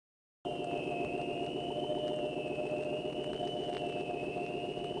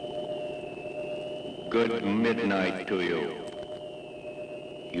Good midnight to you.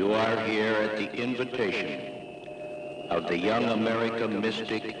 You are here at the invitation of the Young America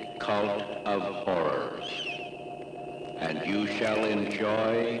Mystic Cult of Horrors, and you shall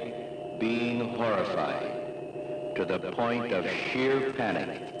enjoy being horrified to the point of sheer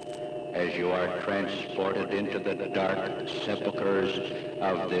panic as you are transported into the dark sepulchres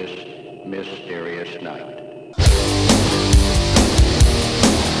of this mysterious night.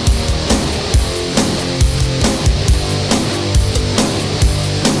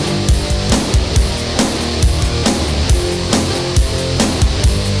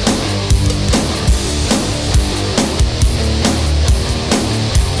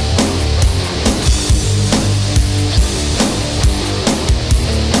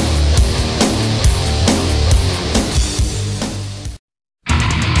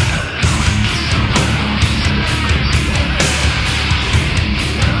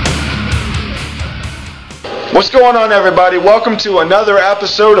 What's going on, everybody? Welcome to another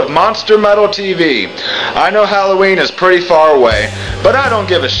episode of Monster Metal TV. I know Halloween is pretty far away, but I don't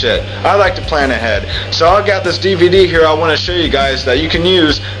give a shit. I like to plan ahead. So I got this DVD here I want to show you guys that you can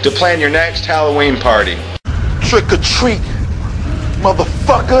use to plan your next Halloween party. Trick or treat,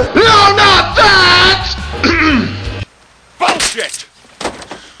 motherfucker. No, not that! Bullshit!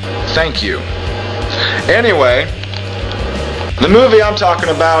 Thank you. Anyway, the movie I'm talking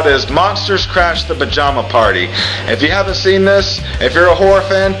about is Monsters Crash the Pajama Party. If you haven't seen this, if you're a horror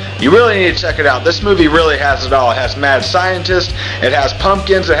fan, you really need to check it out. This movie really has it all. It has mad scientists, it has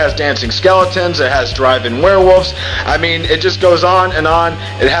pumpkins, it has dancing skeletons, it has drive-in werewolves. I mean, it just goes on and on.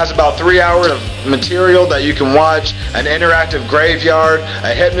 It has about 3 hours of material that you can watch, an interactive graveyard,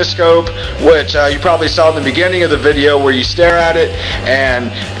 a hypnoscope, which you probably saw in the beginning of the video where you stare at it,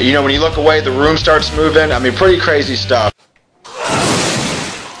 and you know, when you look away, the room starts moving. I mean, pretty crazy stuff.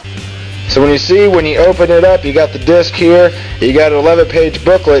 So when you open it up, you got the disc here, you got an 11-page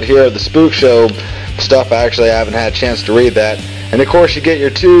booklet here of the Spookshow stuff. Actually, I haven't had a chance to read that. And of course, you get your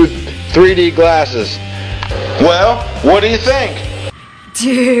two 3D glasses. Well, what do you think?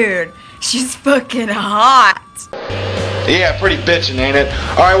 Dude, she's fucking hot. Yeah, pretty bitchin', ain't it?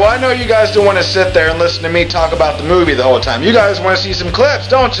 Alright, well, I know you guys don't want to sit there and listen to me talk about the movie the whole time. You guys want to see some clips,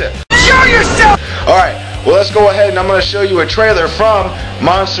 don't you? Show yourself! Alright, well, let's go ahead and I'm going to show you a trailer from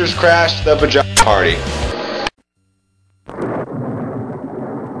Monsters Crash the Pajama Party.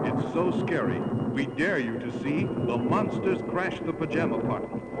 It's so scary, we dare you to see The Monsters Crash the Pajama Party,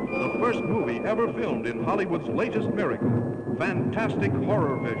 the first movie ever filmed in Hollywood's latest miracle, fantastic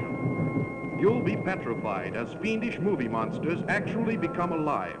horror vision. You'll be petrified as fiendish movie monsters actually become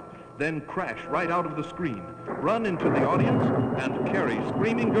alive, then crash right out of the screen, run into the audience, and carry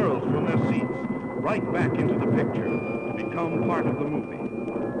screaming girls from their seats right back into the picture to become part of the movie,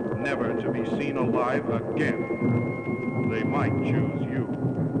 never to be seen alive again. They might choose you.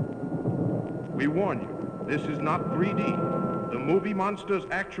 We warn you, this is not 3D. The movie monsters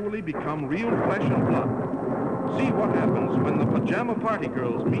actually become real flesh and blood. See what happens when the Pajama Party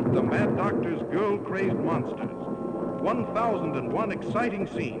girls meet the Mad Doctor's girl-crazed monsters. 1001 exciting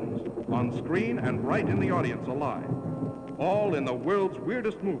scenes, on screen and right in the audience alive. All in the world's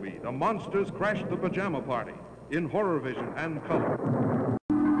weirdest movie, The Monsters Crash the Pajama Party, in horror vision and color.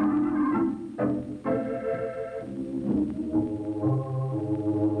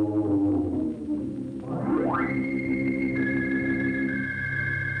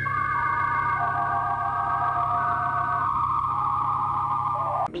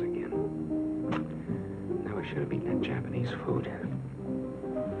 Should have eaten that Japanese food.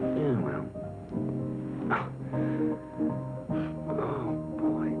 Yeah, well. Oh,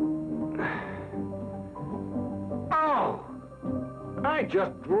 boy. Oh! I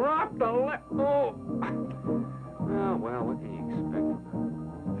just dropped the oh! Oh, well, what can you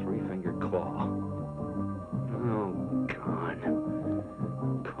expect? Three-finger claw. Oh, God.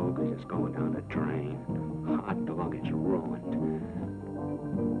 Coke is just going down the drain. Hot dog is ruined.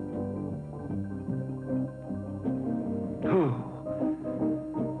 Oh.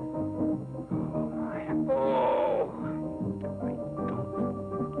 Oh, my. Oh. I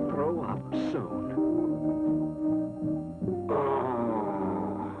don't throw up soon. Oh.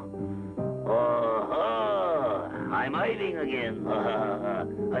 I'm hiding again.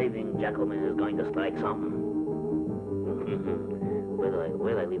 I think Jackalman is going to strike something.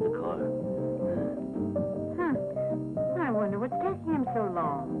 Where'd I leave the car? I wonder what's taking him so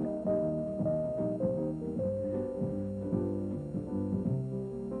long.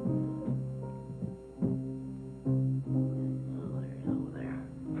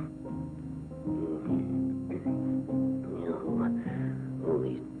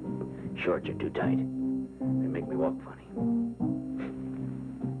 Shorts are too tight. walk funny.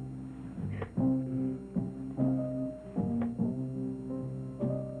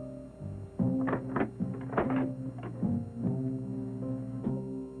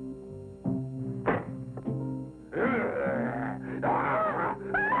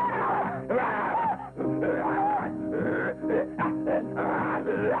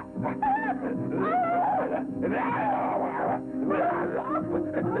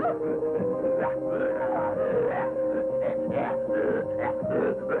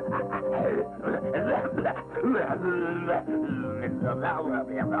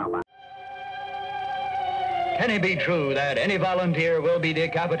 Can it be true that any volunteer will be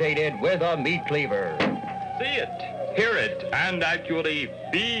decapitated with a meat cleaver? See it, hear it, and actually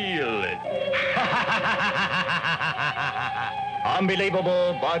feel it.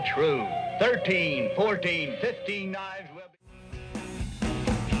 Unbelievable but true. 13, 14, 15 knives will be...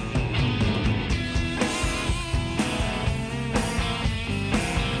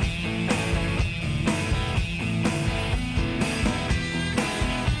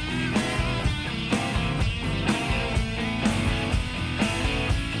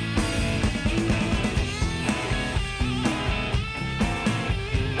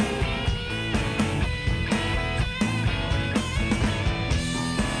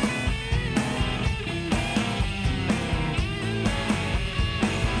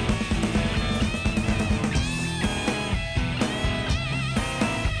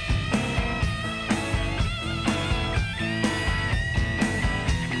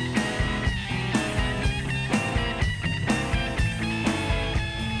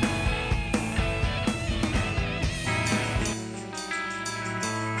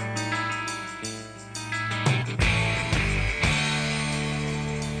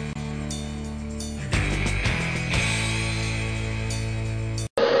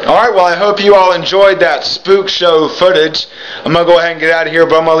 Alright, well I hope you all enjoyed that spook show footage. I'm going to go ahead and get out of here,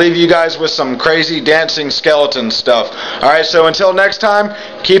 but I'm going to leave you guys with some crazy dancing skeleton stuff. Alright, so until next time,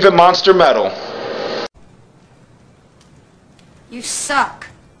 keep it monster metal. You suck.